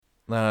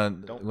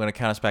Want to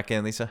count us back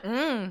in,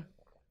 Lisa?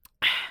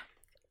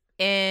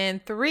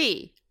 In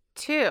 3,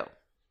 2.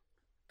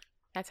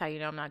 That's how you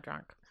know I'm not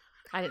drunk.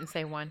 I didn't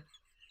say 1.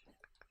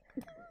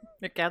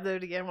 Okay, I'll do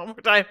it again one more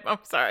time. I'm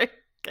sorry.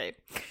 Okay.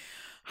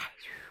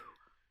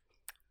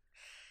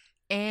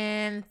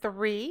 In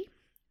 3,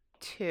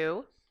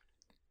 2.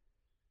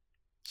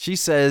 She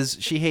says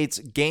she hates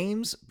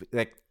games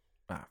like.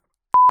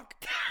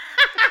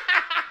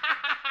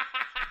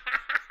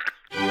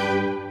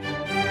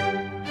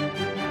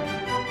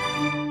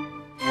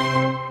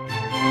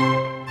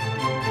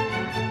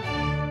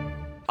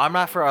 I'm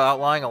not for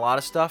outlawing a lot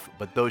of stuff,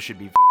 but those should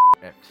be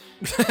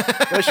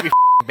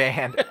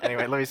banned.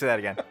 Anyway, let me say that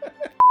again.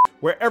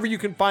 Wherever you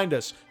can find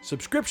us,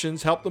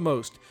 subscriptions help the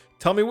most.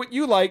 Tell me what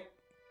you like.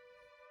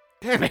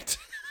 Damn it.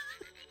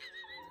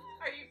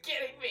 Are you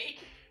kidding me?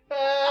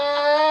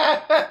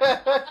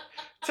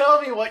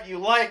 Tell me what you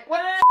like.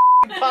 What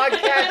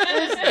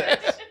podcast is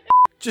this?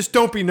 Just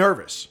don't be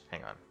nervous.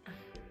 Hang on.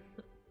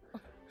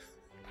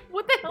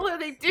 What the hell are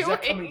they doing? Is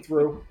that coming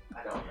through?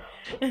 I don't know.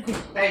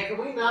 Hey, can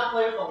we not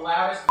play with the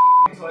loudest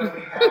toy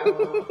we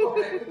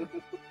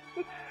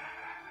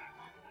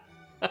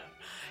have?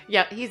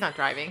 Yeah, he's not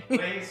driving.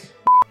 Please.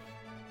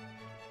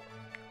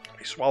 Let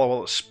me swallow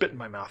all the spit in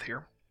my mouth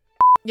here.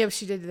 Yeah,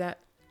 she did that.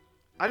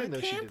 I didn't know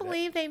she Can't did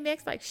believe they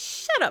mixed. Like,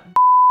 shut up.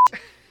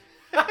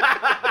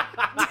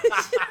 that.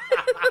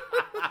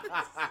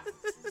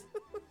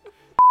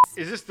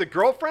 Is this the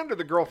girlfriend or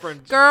the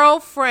girlfriend's?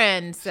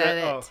 Girlfriend said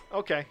it. Oh,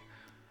 okay.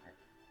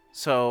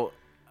 So,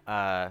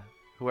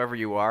 whoever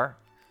you are,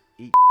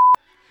 eat.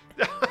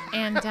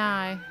 And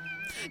die.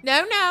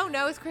 No,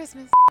 it's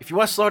Christmas. If you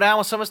want to slow down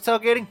when someone's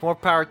tailgating, more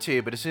power to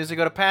you. But as soon as they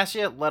go to pass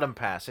you, let them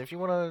pass. If you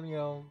want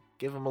to,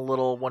 give them a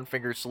little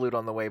one-finger salute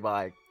on the way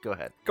by, go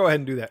ahead. Go ahead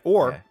and do that.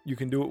 Or Yeah. you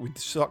can do what we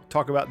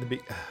talk about in the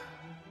beginning.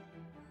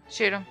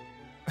 Shoot him.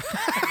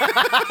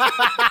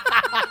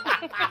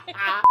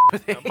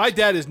 My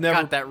dad has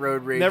never Got that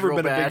road rage never real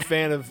been a bad. big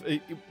fan of,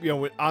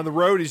 on the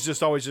road, he's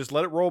just always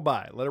let it roll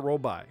by. Let it roll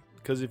by.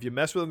 Because if you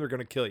mess with them, they're going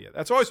to kill you.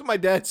 That's always what my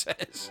dad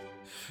says.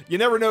 You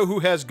never know who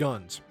has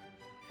guns.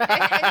 And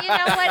you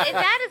know what? And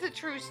that is a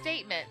true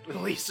statement.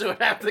 Lisa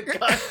would have the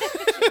gun.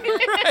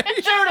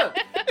 Shoot him!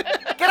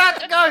 Get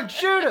out the gun!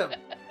 Shoot him!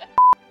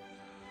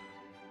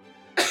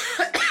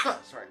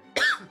 Sorry.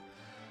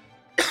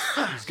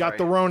 He's got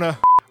the Rona.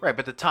 Right,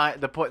 but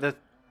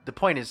the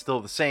point is still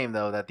the same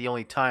though. That the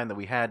only time that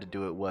we had to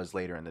do it was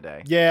later in the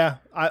day. Yeah,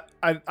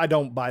 I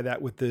don't buy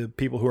that with the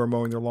people who are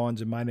mowing their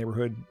lawns in my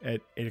neighborhood at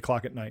 8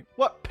 o'clock at night.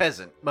 What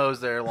peasant mows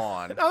their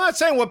lawn? I'm not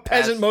saying what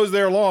peasant mows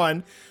their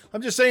lawn.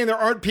 I'm just saying there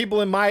aren't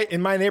people in my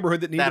neighborhood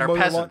that need That to are mow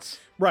peasants.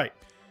 their lawn. Right.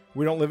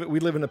 We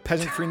live in a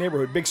peasant-free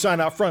neighborhood. Big sign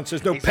out front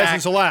says no Exactly.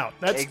 peasants allowed.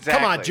 Come on,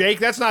 Exactly. Jake.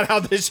 That's not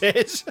how this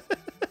is.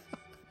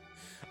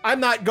 I'm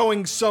not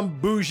going some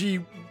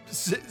bougie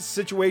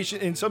situation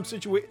in some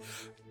situation.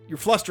 You're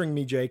flustering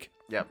me, Jake.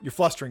 Yep. You're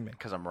flustering me.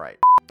 Because I'm right.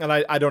 And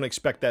I don't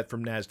expect that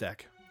from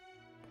NASDAQ.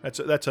 That's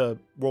a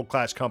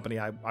world-class company.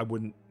 I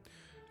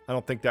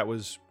don't think that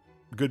was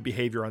good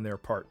behavior on their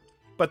part.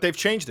 But they've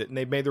changed it, and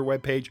they've made their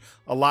webpage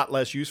a lot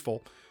less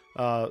useful.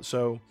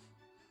 So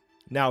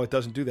now it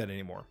doesn't do that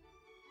anymore.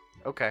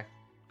 Okay.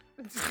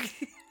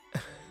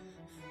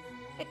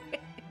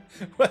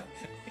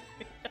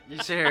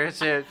 You see here,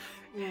 it's it.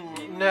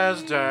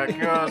 NASDAQ,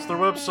 yes, their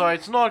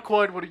website's not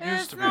quite what it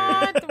used to be.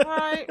 Not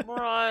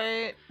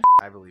right.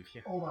 I believe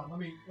you. Hold on, let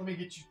me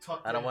get you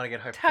tucked I don't want to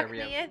get Tuck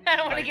hypothermia. me in. I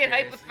don't want to get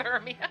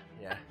Hypothermia. hypothermia.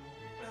 Yeah.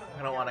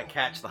 I don't want to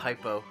catch the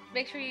hypo.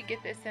 Make sure you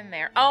get this in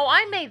there. Oh,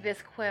 I made this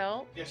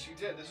quilt. Yes, you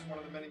did. This is one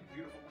of the many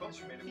beautiful quilts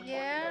you made.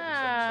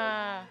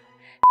 Yeah.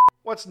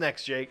 What's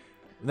next, Jake?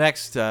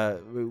 Next,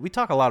 we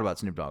talk a lot about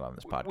Snoop Dogg on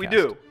this podcast. We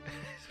do.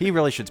 He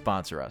really should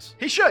sponsor us.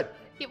 He should.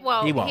 He He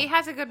won't.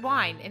 has a good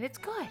wine, and it's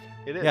good.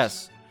 It is.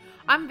 Yes.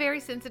 I'm very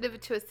sensitive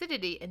to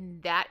acidity,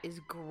 and that is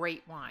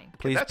great wine.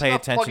 Please that's pay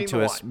enough attention plugging to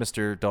the us, wine.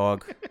 Mr.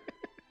 Dog.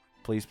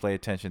 Please pay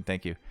attention.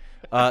 Thank you.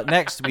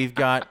 Next, we've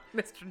got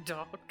Mr.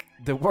 Dog.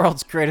 the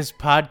world's greatest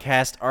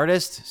podcast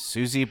artist,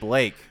 Susie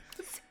Blake.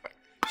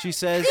 She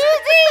says,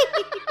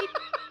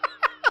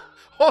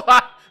 Hold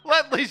on.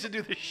 Let Lisa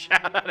do the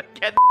shout out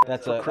again.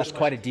 That's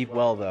quite a deep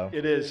well, though.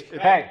 It is.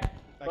 Hey,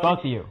 both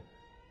of you,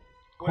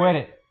 quit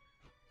it.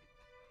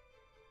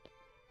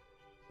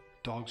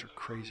 Dogs are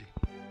crazy.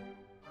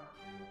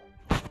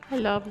 I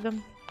love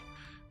them.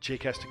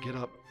 Jake has to get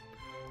up,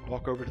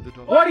 walk over to the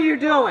dog. What are you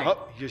doing?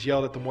 Oh, he just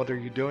yelled at them, what are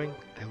you doing?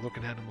 They're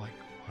looking at him like,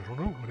 I don't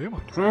know, what am I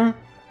doing?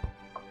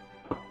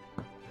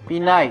 Be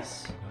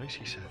nice. Nice,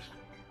 he says.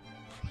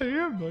 I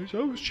am nice. I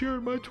was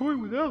sharing my toy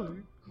with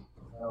Ellie.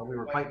 We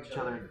were biting each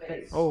other in the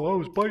face. Oh, I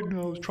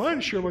was trying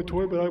to share my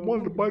toy, but I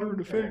wanted to bite her in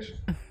the face.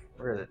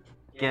 Where is it?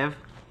 Give.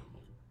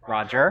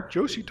 Roger.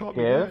 Josie taught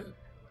me Give. that.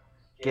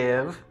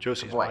 Give.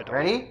 Josie's my What? dog.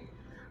 Ready?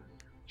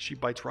 She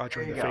bites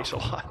Roger in There the you go. face a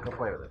lot. Go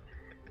play with it.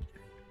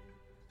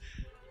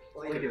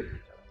 What do you do?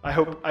 I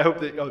hope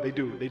that, they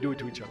do it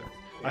to each other.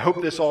 I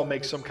hope this all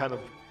makes some kind of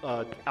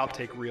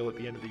outtake reel at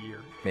the end of the year.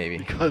 maybe.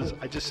 Because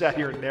I just sat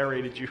here and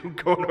narrated you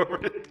going over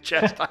to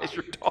chastise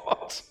your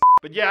dogs.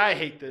 But yeah, I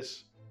hate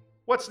this.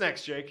 What's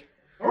next, Jake?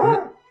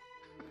 I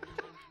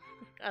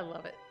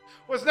love it.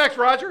 What's next,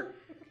 Roger?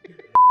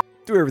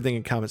 Do everything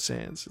in Comet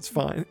Sans. It's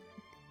fine.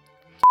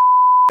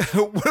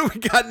 What do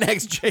we got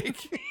next,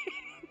 Jake?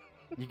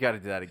 You got to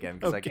do that again.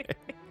 'Cause Okay.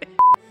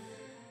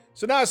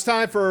 So now it's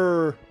time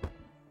for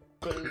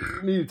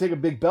me to take a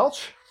big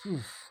belch.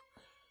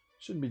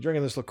 Shouldn't be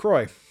drinking this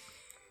LaCroix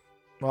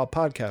while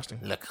podcasting.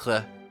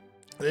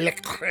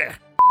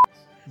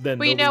 Then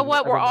Well, you know nobody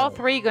what? will We're ever all know.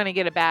 three going to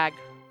get a bag.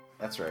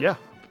 That's right. Yeah.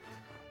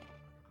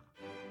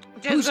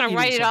 I'm just going to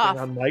write it off.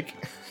 On Mike.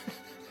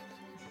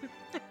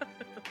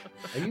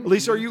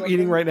 Lisa, are you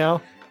eating right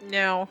now?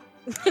 No.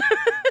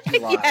 You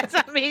lie. Yes,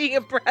 I'm eating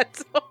a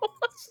pretzel.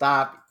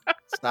 Stop.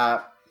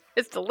 Stop.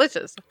 It's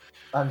delicious.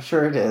 I'm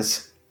sure it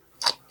is.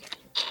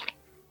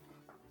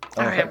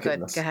 All right, my I'm good.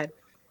 goodness. Go ahead.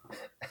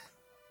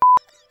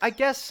 I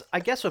guess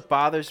what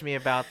bothers me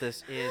about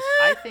this is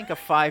I think a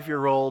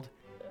 5-year-old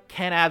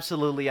can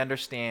absolutely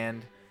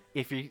understand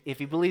if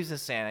he believes in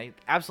Santa. He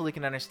absolutely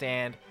can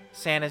understand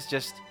Santa's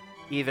just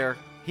either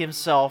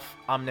himself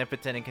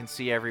omnipotent and can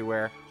see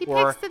everywhere, He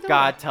or picks the door.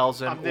 God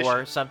tells him, or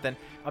Omniscient. something.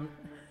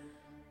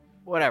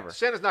 Whatever.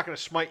 Santa's not going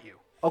to smite you.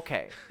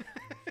 Okay.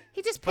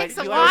 He just But picks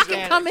a you lock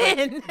and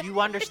understand- come in. You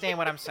understand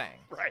what I'm saying.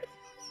 Right.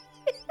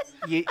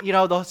 You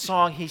know the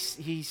song, he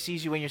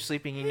sees you when you're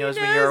sleeping, he knows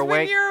when you're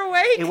awake.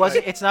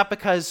 awake. It's not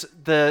because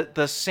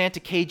the Santa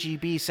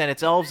KGB sent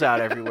its elves out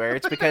everywhere.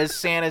 It's because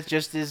Santa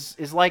just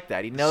is like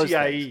that. He knows things.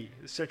 CIE,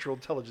 the Central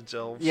Intelligence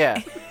Elves.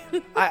 Yeah.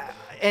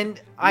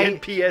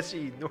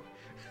 NPSE,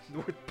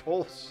 North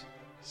Pole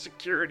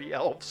Security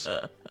Elves.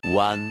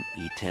 One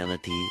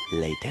eternity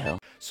later.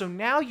 So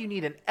now you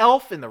need an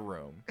elf in the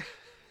room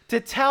to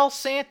tell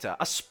Santa,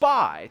 a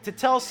spy, to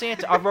tell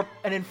Santa,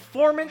 an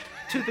informant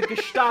to the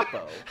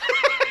Gestapo,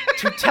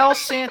 to tell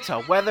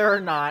Santa whether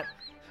or not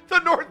The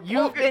North Pole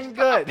you've been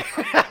Gestapo.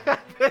 good.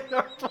 The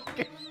North Pole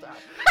Gestapo.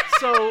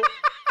 So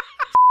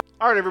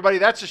All right, everybody,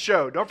 that's the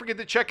show. Don't forget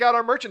to check out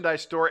our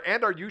merchandise store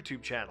and our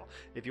YouTube channel.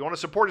 If you want to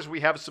support us, we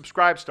have a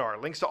Subscribe Star.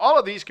 Links to all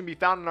of these can be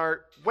found on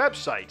our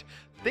website,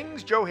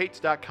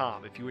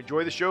 thingsjoehates.com. If you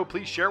enjoy the show,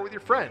 please share it with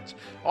your friends.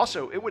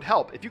 Also, it would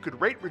help if you could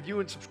rate, review,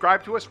 and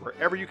subscribe to us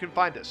wherever you can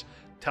find us.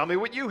 Tell me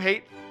what you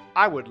hate.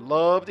 I would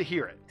love to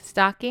hear it.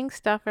 Stocking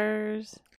stuffers.